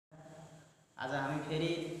आज हामी फेरि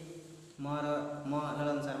म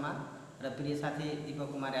ललन शर्मा र प्रिय साथी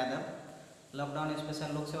Deepak Kumar Yadav lockdown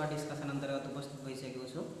special Lok Sewa discussion अन्तर्गत उपस्थित भइसकेको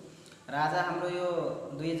छु र आज हाम्रो यो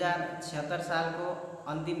 2076 सालको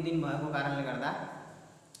अन्तिम दिन भएको कारणले गर्दा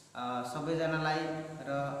सबैजनालाई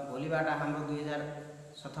र भोलिबाट हाम्रो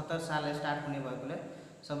 2077 साल स्टार्ट हुने भएकोले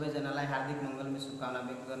सबैजनालाई हार्दिक मङ्गलमय शुभकामना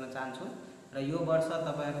व्यक्त गर्न चाहन्छु र यो वर्ष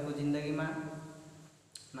तपाईहरुको जिन्दगीमा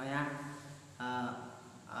नयाँ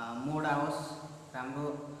मोड आओस्, राम्रो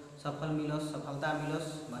सफल मिलोस्, सफलता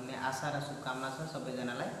मिलोस् भन्ने आशा र शुभकामना छ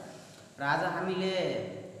सबैजनालाई। र आज हामीले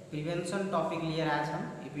प्रिभेन्सन टपिक लिएर आएछौं,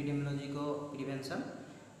 epidemiology को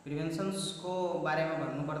प्रिभेन्सनको बारेमा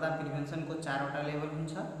भन्नुपर्दा प्रिभेन्सनको 4 वटा लेभल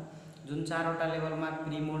हुन्छ, जुन 4 वटा लेभलमा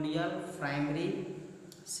प्रिमोडियल, प्राइमरी,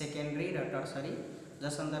 सेकेन्डरी र टर्सरी,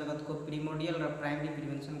 जस अन्तर्गतको प्रिमोडियल र प्राइमरी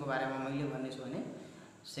प्रिभेन्सनको बारेमा मैले भन्ने छु भने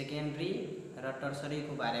सेकेन्डरी र टर्सरी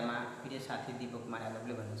को बारेमा प्रिय साथी दीपक कुमार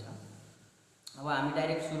यादवले भन्नुहुन्छ। अब हामी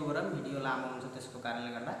डाइरेक्ट सुरु गरौँ, भिडियो लामो हुन्छ त्यसको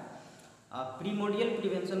कारणले गर्दा। प्रिमोडियल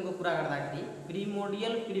प्रिभेन्सन को कुरा गर्दाखेरि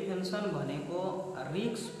प्रिमोडियल प्रिभेन्सन भनेको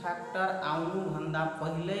रिस्क फ्याक्टर आउनु भन्दा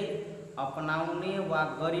पहिल्यै अपनाउने वा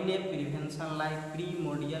गरिने प्रिभेन्सनलाई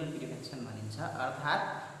प्रिमोडियल प्रिभेन्सन भनिन्छ। अर्थात्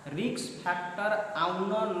रिस्क फ्याक्टर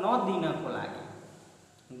आउन नदिनको लागि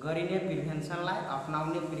गरिने प्रिभेन्सनलाई,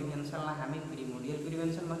 अपनाउने प्रिभेन्सनलाई हामी प्रिमोडियल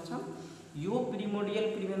प्रिभेन्सन भन्छौं। यो प्रिमोडियल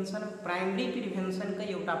प्रिभेन्सन प्राइमरी प्रिभेन्सनकै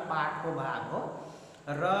एउटा पार्टको भाग हो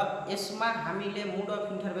र यसमा हामीले मोड अफ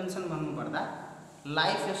इन्टरभेन्सन भन्नुपर्दा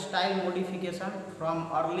लाइफस्टाइल मोडिफिकेसन फ्रम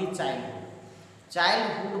अर्ली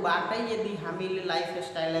चाइल्डहुडबाटै यदि हामीले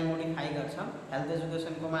लाइफस्टाइललाई मोडिफाई गर्छौं, हेल्थ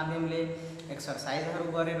एजुकेसनको माध्यमले, एक्सरसाइजहरु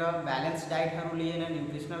गरेर, ब्यालेन्स डाइटहरु लिएर,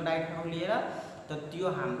 न्युट्रिसनल डाइटहरु लिएर, त त्यो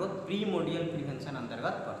हाम्रो प्रिमोडियल प्रिभेन्सन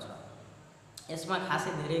अन्तर्गत पर्छ। यसमा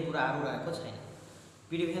खासै धेरै कुराहरु रहेको छैन।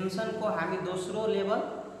 प्रिभेन्सनको हामी दोस्रो लेभल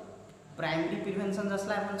प्राइमरी प्रिभेन्सन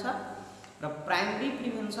जसलाई भन्छ र प्राइमरी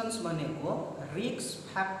प्रिभेन्सन्स भनेको रिस्क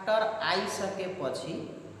फ्याक्टर आइसकेपछि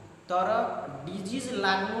तर डिजिज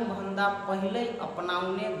लाग्नु भन्दा पहिल्यै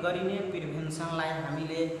अपनाउने गरिने प्रिभेन्सनलाई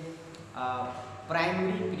हामीले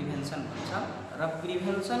प्राइमरी प्रिभेन्सन भन्छ र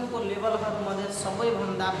प्रिभेन्सनको लेभलहरुमध्ये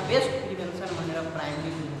सबैभन्दा बेस्ट प्रिभेन्सन भनेर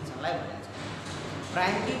प्राइमरी प्रिभेन्सनलाई भनिन्छ।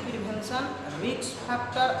 प्राइमरी प्रिभेन्सन रिस्क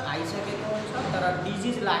फ्याक्टर आइसकेको हुन्छ तर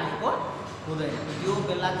डिजिज लागेको हुँदैन, त्यो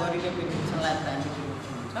बेला गरिने प्रिभेन्सनलाई प्राइमरी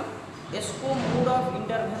प्रिभेन्सन भन्छ। यसको मोड अफ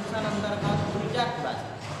इन्टरभेन्सन अन्तर्गत दुईटा कुरा छ।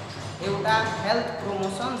 एउटा हेल्थ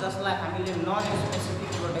प्रोमोसन जसलाई हामीले नन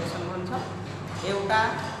स्पेसिफिक प्रोटेक्सन भन्छ, एउटा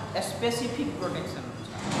स्पेसिफिक प्रोटेक्सन भन्छ।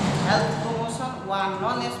 हेल्थ प्रोमोसन वा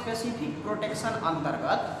नन स्पेसिफिक प्रोटेक्सन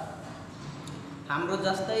अन्तर्गत हाम्रो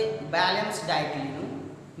जस्तै ब्यालेन्स डाइट लिनु,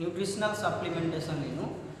 न्युट्रिसनल सप्लिमेन्टेसन लिनु,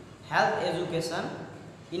 health education,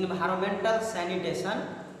 environmental sanitation,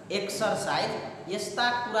 exercise, यस्ता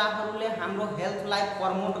कुराहरूले हाम्रो हेल्थलाई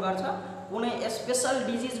प्रमोट गर्छ। कुनै स्पेशल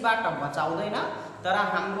डिजिजबाट बचाउँदैन तर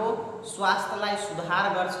हाम्रो स्वास्थ्यलाई सुधार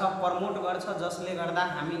गर्छ, प्रमोट गर्छ, जसले गर्दा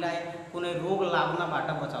हामीलाई कुनै रोग लाग्नबाट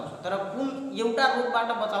बचाउँछ। तर कुन एउटा रोगबाट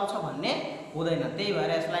बचाउँछ भन्ने हुँदैन, त्यही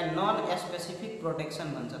भएर यसलाई नन स्पेसिफिक प्रोटेक्सन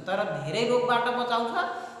भन्छ। तर धेरै रोगबाट बचाउँछ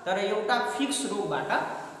तर एउटा फिक्स रोगबाट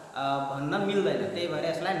भन्न मिल्दैन, त्यही भएर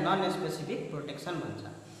यसलाई नन स्पेसिफिक प्रोटेक्सन भन्छ।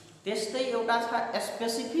 त्यस्तै एउटा छ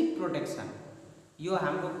स्पेसिफिक प्रोटेक्सन। यो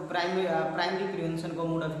हाम्रो प्राइमरी प्रिभेन्सनको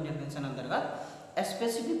मोड अफ इन्टरभेन्सन अन्तर्गत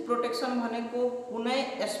स्पेसिफिक प्रोटेक्सन भनेको कुनै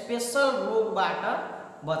स्पेशल रोगबाट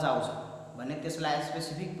बचाउँछ भने त्यसलाई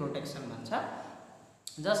स्पेसिफिक प्रोटेक्सन भन्छ।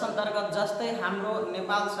 जस अन्तर्गत जस्तै हाम्रो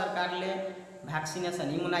नेपाल सरकारले भ्याक्सिनेसन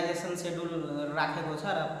इम्युनाइजेसन शेड्युल राखेको छ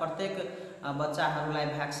र प्रत्येक बच्चाहरूलाई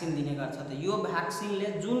भ्याक्सिन दिने गर्छ। त यो भ्याक्सिनले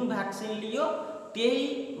जुन भ्याक्सिन लियो त्यही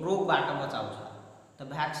रोगबाट बचाउँछ। त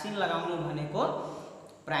भ्याक्सिन लगाउनु भनेको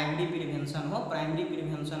प्राइमरी प्रिभेन्सन हो, प्राइमरी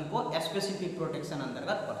प्रिभेन्सनको स्पेसिफिक प्रोटेक्सन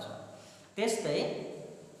अन्तर्गत पर्छ। त्यस्तै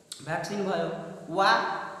भ्याक्सिन भयो वा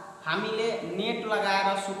हामीले नेट लगाएर,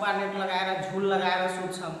 सुपा नेट लगाएर, झुल लगाएर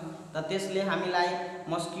सुत्छौं, त त्यसले हामीलाई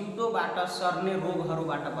मस्किटोबाट सर्ने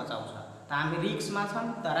रोगहरुबाट बचाउँछ। त हामी रिस्कमा छौं,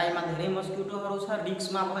 तराईमा धेरै मस्किटोहरु छ,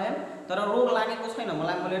 रिस्कमा भएन तर रोग लागेको छैन,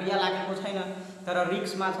 मलाई मलेरिया लागेको छैन तर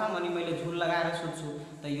रिस्कमा छ अनि मैले झुल लगाएर सुत्छु,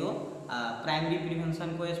 त यो प्राइमरी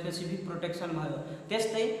प्रिभेन्सनको स्पेसिफिक प्रोटेक्सन भयो।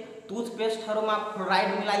 त्यस्तै टुथपेस्टहरुमा फ्लोराइड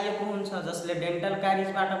मिलाइएको हुन्छ जसले डेन्टल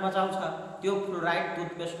क्यारिजबाट बचाउँछ, त्यो फ्लोराइड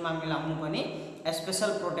टुथपेस्टमा मिलाउनु पनि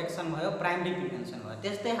स्पेशल प्रोटेक्सन भयो, प्राइमरी प्रिभेन्सन भयो।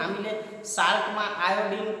 त्यस्तै हामीले साल्टमा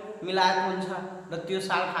आयोडिन मिलाएको हुन्छ र त्यो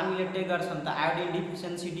साल्ट हामीले टेक गर्छौं त आयोडिन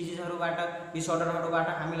डिफिसियन्सी डिजिजहरुबाट, डिसअर्डरहरुबाट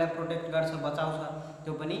हामीलाई प्रोटेक्ट गर्छ, बचाउँछ,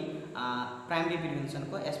 त्यो पनि प्राइमरी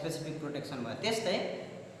प्रिभेन्सनको स्पेसिफिक प्रोटेक्सन भयो। त्यस्तै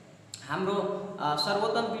हाम्रो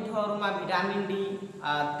सर्वोत्तम पिठोहरुमा भिटामिन डी,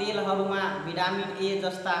 तेलहरुमा भिटामिन ए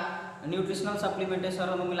जस्ता न्युट्रिसनल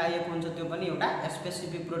सप्लिमेन्टेसनहरु मिलाइएको हुन्छ त्यो पनि एउटा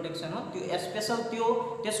स्पेसिफिक प्रोटेक्सन हो। त्यो स्पेशल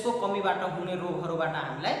त्यसको कमीबाट हुने रोगहरुबाट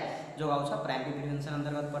हामीलाई जोगाउँछ, प्राइमरी प्रिभेन्सन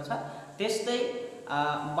अन्तर्गत पर्छ। त्यस्तै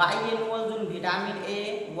बाइएनुअल जुन भिटामिन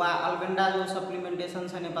ए वा अल्बेन्डाजोल सप्लिमेन्टेसन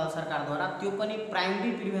छ नेपाल सरकारद्वारा त्यो पनि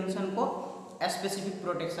प्राइमरी प्रिभेन्सनको स्पेसिफिक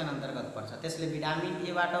प्रोटेक्सन अन्तर्गत पर्छ। त्यसले भिटामिन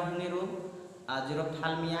ए बाट हुने रोग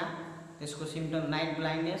जेरोफ्थाल्मिया, त्यसको सिम्पटम नाइट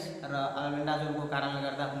ब्लाइन्डनेस र अल्बेन्डाजोलको कारणले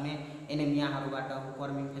गर्दा हुने एनेमियाहरुबाट,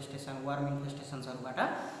 वर्म इन्फेस्टेसन्सहरुबाट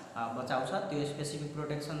बचाउँछ। त्यो स्पेसिफिक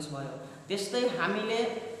प्रोटेक्सन्स भयो। त्यस्तै हामीले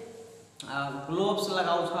ग्लोभ्स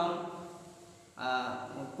लगाउँछौं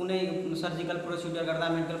कुनै सर्जिकल प्रोसिड्युर गर्दा,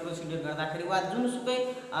 मेडिकल प्रोसिड्युर गर्दाखेरि वा जुनसुकै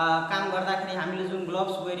काम गर्दाखेरि हामीले जुन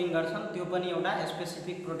ग्लोभ्स वेयरिङ गर्छौं त्यो पनि एउटा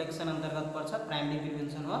स्पेसिफिक प्रोटेक्सन अन्तर्गत पर्छ, प्राइमरी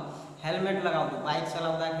प्रिभेन्सन हो। हेलमेट लगाउनु, बाइक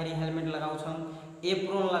चलाउँदाखेरि हेलमेट लगाउँछौं,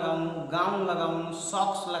 एप्रोन लगाउनु, गाउन लगाउनु,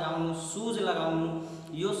 सक्स लगाउनु, शूज लगाउनु,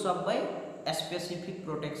 यो सबै स्पेसिफिक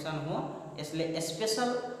प्रोटेक्सन हो। यसले स्पेशल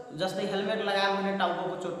जस्तै हेलमेट लगायो भने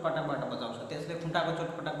टाउकोको चोटपटकबाट बचाउँछ, त्यसले खुट्टाको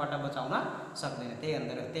चोटपटकबाट बचाउन सक्दैन।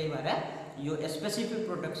 त्यही भएर यो स्पेसिफिक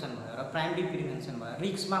प्रोटेक्सन भयो र प्राइमरी प्रिभेन्सन भयो।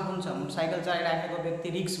 रिस्कमा हुन्छ, मोटरसाइकल चलाइराखेको व्यक्ति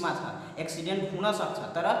रिस्कमा छ, एक्सिडेन्ट हुन सक्छ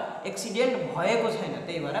तर एक्सिडेन्ट भएको छैन,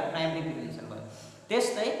 त्यही भएर प्राइमरी प्रिभेन्सन भयो।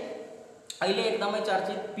 त्यस्तै अहिले एकदमै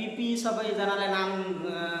चर्चित पीपी, सबैजनालाई नाम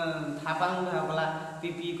थाहा पाउनुभयो होला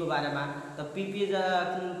पीपी को बारेमा। त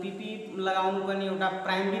पीपी लगाउनु पनि एउटा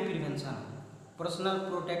प्राइमरी प्रिभेन्सन हो, पर्सनल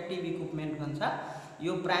प्रोटेक्टिभ इक्विपमेन्ट भन्छ।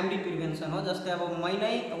 यो प्राइमरी प्रिभेन्सन हो। जस्तै अब मै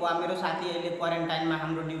नै वा मेरो साथी अहिले क्वारेन्टाइनमा,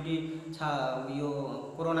 हाम्रो ड्युटी छ यो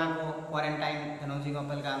कोरोनाको क्वारेन्टाइन धनौजी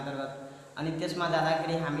कपेलका अन्तर्गत, अनि त्यसमा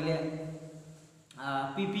जाँदाखेरि हामीले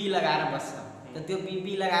पीपी लगाएर बस्छौं। त त्यो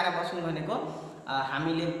पीपी लगाएर बस्नु भनेको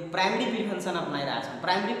हामीले प्राइमरी प्रिभेन्सन अपनाइरहेका छौं।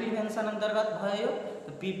 प्राइमरी प्रिभेन्सन अन्तर्गत भयो।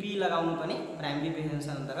 पीपी लगाउनु पनि प्राइमरी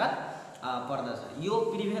प्रिभेन्सन अन्तर्गत पर्दछ। यो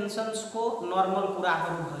प्रिभेन्सन्सको नर्मल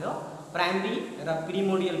कुराहरु भयो प्राइमरी र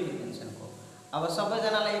प्रिमोडियल प्रिभेन्सनको। अब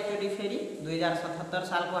सबैजनालाई एकचोटी फेरि 2077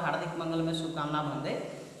 सालको हार्दिक मङ्गलमय शुभकामना भन्दै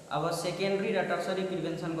अब सेकेन्डरी र टर्सरी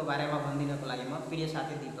प्रिभेन्सनको बारेमा भनिदिनको लागि म प्रिय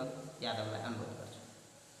साथी दीपक यादवलाई अनुरोध गर्छु।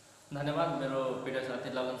 धन्यवाद मेरो प्रिय साथी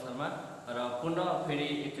लगन शर्मा। र पुनः फेरि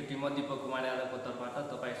एकचोटि म दीपक कुमार यादवको तर्फबाट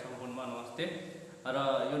तपाईँ सम्पूर्णमा नमस्ते। र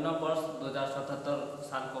यो नववर्ष 2077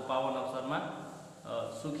 सालको पावन अवसरमा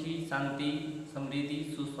सुखी, शान्ति, समृद्धि,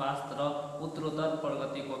 सुस्वास्थ्य र उत्तरोत्तर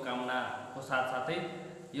प्रगतिको कामनाको साथसाथै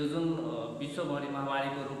यो जुन विश्वभरि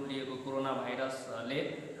महामारीको रूप लिएको कोरोना भाइरसले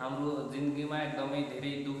हाम्रो जिन्दगीमा एकदमै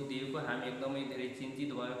धेरै दुख दिएको, हामी एकदमै धेरै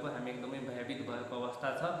चिन्तित भएको, हामी एकदमै भयभीत भएको अवस्था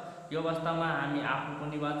छ। यो अवस्थामा हामी आफू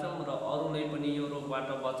पनि बाँचौँ र अरूलाई पनि यो रोगबाट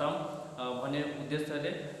बचाउँ भन्ने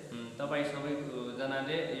उद्देश्यले तपाईँ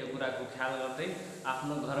सबैजनाले यो कुराको ख्याल गर्दै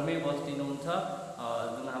आफ्नो घरमै बस्दिनुहुन्छ।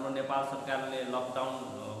 जुन हाम्रो नेपाल सरकारले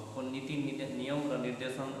लकडाउनको नीति नियम र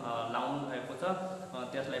निर्देशन लाउनु भएको छ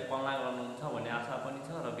त्यसलाई पालना गर्नुहुन्छ भन्ने आशा पनि छ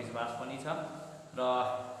र विश्वास पनि छ। र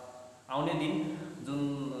आउने दिन जुन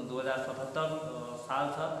 2077 साल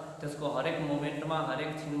छ त्यसको हरेक मोमेन्टमा,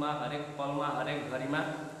 हरेक छिनमा, हरेक पलमा, हरेक घडीमा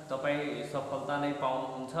तपाईँ सफलता नै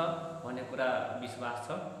पाउनुहुन्छ भन्ने कुरा विश्वास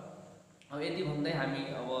छ। अब यति भन्दै हामी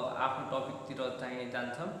अब आफ्नो टपिकतिर चाहिँ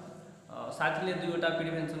जान्छौँ। साथीले दुईवटा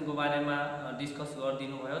प्रिभेन्सनको बारेमा डिस्कस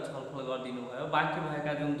गरिदिनु भयो, छलफल गरिदिनु भयो। बाँकी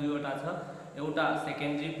भएका जुन दुईवटा छ, एउटा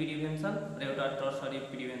सेकेन्डरी प्रिभेन्सन र एउटा टर्सरी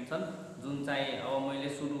प्रिभेन्सन, जुन चाहिँ अब मैले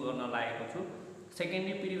सुरु गर्न लागेको छु।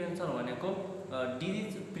 सेकेन्डरी प्रिभेन्सन भनेको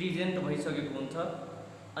डिजिज प्रेजेन्ट भइसकेको हुन्छ,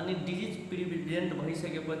 अनि डिजिज प्रिभेन्ट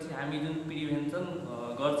भइसकेपछि हामी जुन प्रिभेन्सन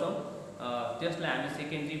गर्छौँ त्यसलाई हामी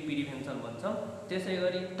सेकेन्डरी प्रिभेन्सन भन्छौँ।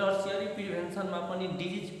 त्यसैगरी टर्सियरी प्रिभेन्सनमा पनि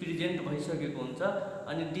डिजिज प्रेजेन्ट भइसकेको हुन्छ,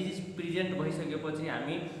 अनि डिजिज प्रेजेन्ट भइसकेपछि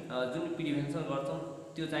हामी जुन प्रिभेन्सन गर्छौँ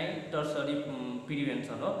त्यो चाहिँ टर्सरी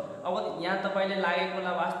प्रिभेन्सन हो। अब यहाँ तपाईले लागेको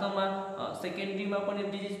होला वास्तवमा सेकेन्डरीमा पनि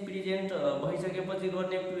डिजिज प्रेजेन्ट भइसकेपछि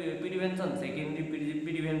गर्ने प्रिभेन्सन सेकेन्डरी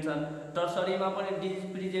प्रिभेन्सन, टर्सरीमा पनि डिजिज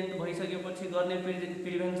प्रेजेन्ट भइसकेपछि गर्ने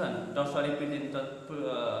प्रिभेन्सन टर्सरी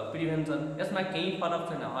प्रिभेन्सन। यसमा केही फरक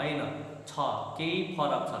छैन, होइन छ, केही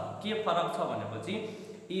फरक छ। के फरक छ भनेपछि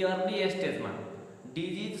इयरली स्टेजमा,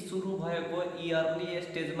 डिजिज सुरु भएको इयरली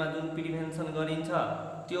स्टेजमा जुन प्रिभेन्सन गरिन्छ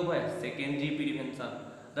त्यो भयो सेकेन्डरी प्रिभेन्सन,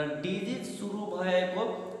 र डिजिज सुरु भएको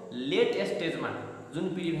लेट स्टेजमा जुन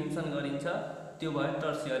प्रिभेन्सन गरिन्छ त्यो भयो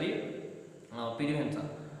टर्सियरी प्रिभेन्सन।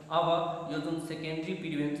 अब यो जुन सेकेन्डरी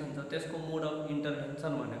प्रिभेन्सन छ त्यसको मोड अफ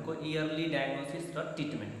इन्टरभेन्सन भनेको इयरली डायग्नोसिस र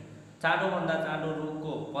ट्रिटमेन्ट। चाँडोभन्दा चाँडो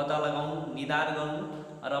रोगको पत्ता लगाउनु, निदान गर्नु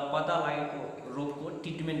र पत्ता लागेको रोगको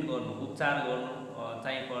ट्रिटमेन्ट गर्नु, उपचार गर्नु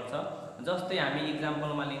चाहिँ पर्छ। जस्तै हामी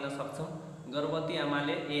इक्जाम्पलमा लिन सक्छौँ, गर्भवती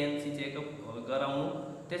आमाले एएनसी चेकअप गराउनु,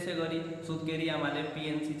 त्यसैगरी सुत्केरी आमाले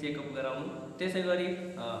पिएनसी चेकअप गराउनु, त्यसैगरी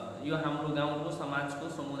यो हाम्रो गाउँको समाजको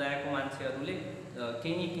समुदायको मान्छेहरूले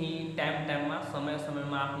केही टाइममा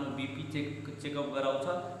समयमा आफ्नो बिपी चेकअप गराउँछ,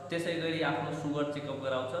 त्यसै गरी आफ्नो सुगर चेकअप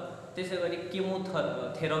गराउँछ, त्यसै गरी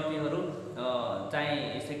केमोथेरापीहरू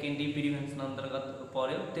चाहिँ सेकेन्डरी प्रिभेन्सन अन्तर्गत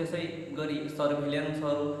पर्यो, त्यसै गरी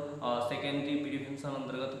सर्भिलेन्सहरू सेकेन्डरी प्रिभेन्सन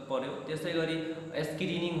अन्तर्गत पर्यो, त्यसै गरी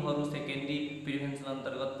स्क्रिनिङहरू सेकेन्डरी प्रिभेन्सन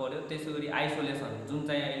अन्तर्गत पर्यो, त्यसै गरी आइसोलेसन जुन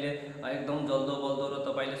चाहिँ अहिले एकदम जल्दो बल्दो र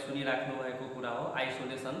तपाईँले सुनिराख्नु भएको कुरा हो,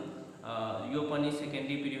 आइसोलेसन यो पनि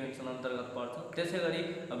सेकेन्डरी प्रिभेन्सन अन्तर्गत पर्छ। त्यसै गरी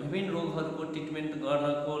विभिन्न रोगहरूको ट्रिटमेन्ट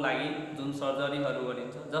गर्नको लागि जुन सर्जरीहरू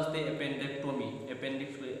गरिन्छ, जस्तै एपेन्डेक्टोमी,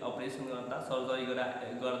 एपेन्डिक्स अपरेसन गर्दा सर्जरी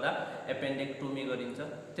गर्दा एपेन्डेक्टोमी गरिन्छ,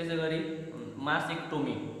 त्यसै गरी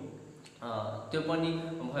मासेक्टोमी त्यो पनि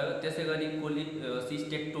भयो, त्यसै गरी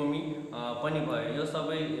कोलिसिस्टेक्टोमी पनि भयो। यो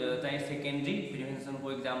सबै चाहिँ सेकेन्डरी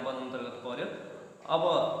प्रिभेन्सनको इक्जाम्पल अन्तर्गत पर्यो। अब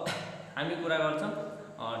हामी कुरा गर्छौँ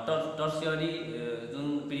टर्सियरी जुन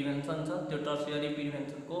प्रिभेन्सन छ, त्यो टर्सियरी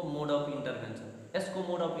प्रिभेन्सनको मोड अफ इन्टरभेन्सन। यसको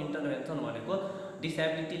मोड अफ इन्टरभेन्सन भनेको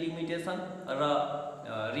डिसेबिलिटी लिमिटेसन र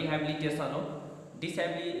रिहेबिलिटेसन हो।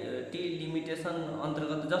 डिसेबिलिटी लिमिटेसन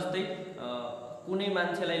अन्तर्गत जस्तै कुनै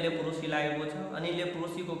मान्छेलाई लेप्रोसी लागेको छ अनि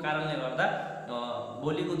लेप्रोसीको कारणले गर्दा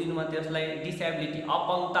भोलिको दिनमा त्यसलाई डिसेबिलिटी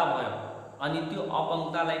अपङ्गता भयो, अनि त्यो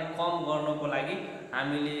अपङ्गतालाई कम गर्नको लागि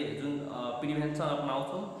हामीले जुन प्रिभेन्सन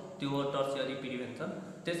अपनाउँछौँ त्यो हो टर्सियरी प्रिभेन्सन।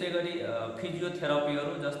 त्यसै गरी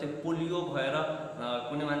फिजियोथेरापीहरू, जस्तै पोलियो भएर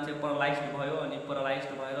कुनै मान्छे प्यारालाइज्ड भयो अनि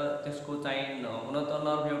प्यारालाइज्ड भएर त्यसको चाहिँ हुन त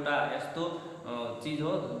नर्भ एउटा यस्तो चिज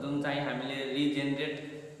हो जुन चाहिँ हामीले रिजेनेरेट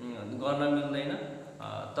गर्न मिल्दैन,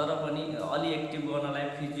 तर पनि अलि एक्टिभ गर्नलाई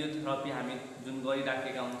फिजियोथेरापी हामी जुन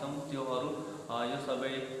गरिराखेका हुन्छौँ त्योहरू यो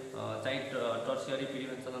सबै चाहिँ टर्सियरी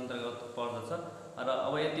प्रिभेन्सन अन्तर्गत पर्दछ। र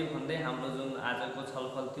अब यति भन्दै हाम्रो जुन आजको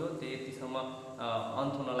छलफल थियो त्यो यतिसम्म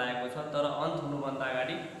अन्त हुन लागेको छ। तर अन्त हुनुभन्दा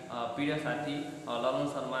अगाडि प्रिय साथी ललन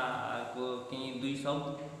शर्माको केही 2 शब्द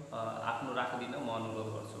आफ्नो राखिदिन म अनुरोध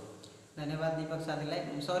गर्छु। धन्यवाद दीपक साथीलाई।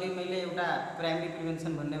 सरी, मैले एउटा प्राइमरी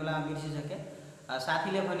प्रिभेन्सन भन्ने बेलामा बिर्सिसकेँ।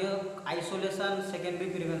 साथीले भन्यो आइसोलेसन सेकेन्डरी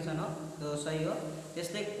प्रिभेन्सन हो, त्यो सही हो।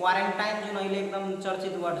 त्यस्तै क्वारेन्टाइन जुन अहिले एकदम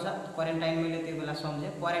चर्चित वर्ड छ, क्वारेन्टाइन मैले त्यो बेला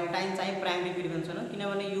सम्झेँ। क्वारेन्टाइन चाहिँ प्राइमरी प्रिभेन्सन हो,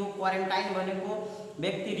 किनभने यो क्वारेन्टाइन भनेको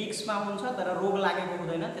व्यक्ति रिस्कमा हुन्छ तर रोग लागेको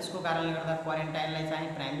हुँदैन, त्यसको कारणले गर्दा क्वारेन्टाइनलाई चाहिँ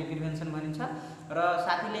प्राइमरी प्रिभेन्सन भनिन्छ। र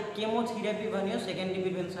साथीले केमोथेरापी भन्यो सेकेन्डरी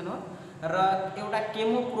प्रिभेन्सन हो, र एउटा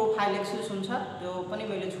केमोप्रोफाइलेक्सिस हुन्छ त्यो पनि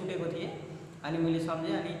मैले छुटेको थिएँ अनि मैले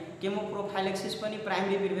सम्झेँ। अनि केमोप्रोफाइलेक्सिस पनि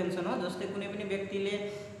प्राइमरी प्रिभेन्सन हो, जस्तै कुनै पनि व्यक्तिले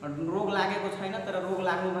रोग लागेको छैन तर रोग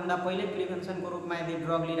लाग्नुभन्दा पहिले प्रिभेन्सनको रूपमा यदि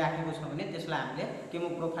ड्रग लिइराखेको छ भने त्यसलाई हामीले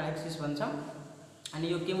केमोप्रोफाइलेक्सिस भन्छौँ। अनि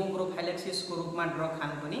यो केमोप्रोफाइलेक्सिसको रूपमा ड्रग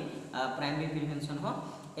खानु पनि प्राइमरी प्रिभेन्सन हो।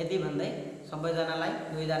 यति भन्दै सबैजनालाई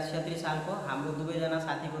 2036 सालको हाम्रो दुवैजना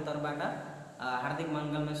साथीको तर्फबाट हार्दिक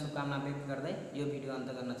मङ्गलमय शुभकामना व्यक्त गर्दै यो भिडियो अन्त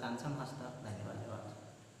गर्न चाहन्छौँ। हस्त।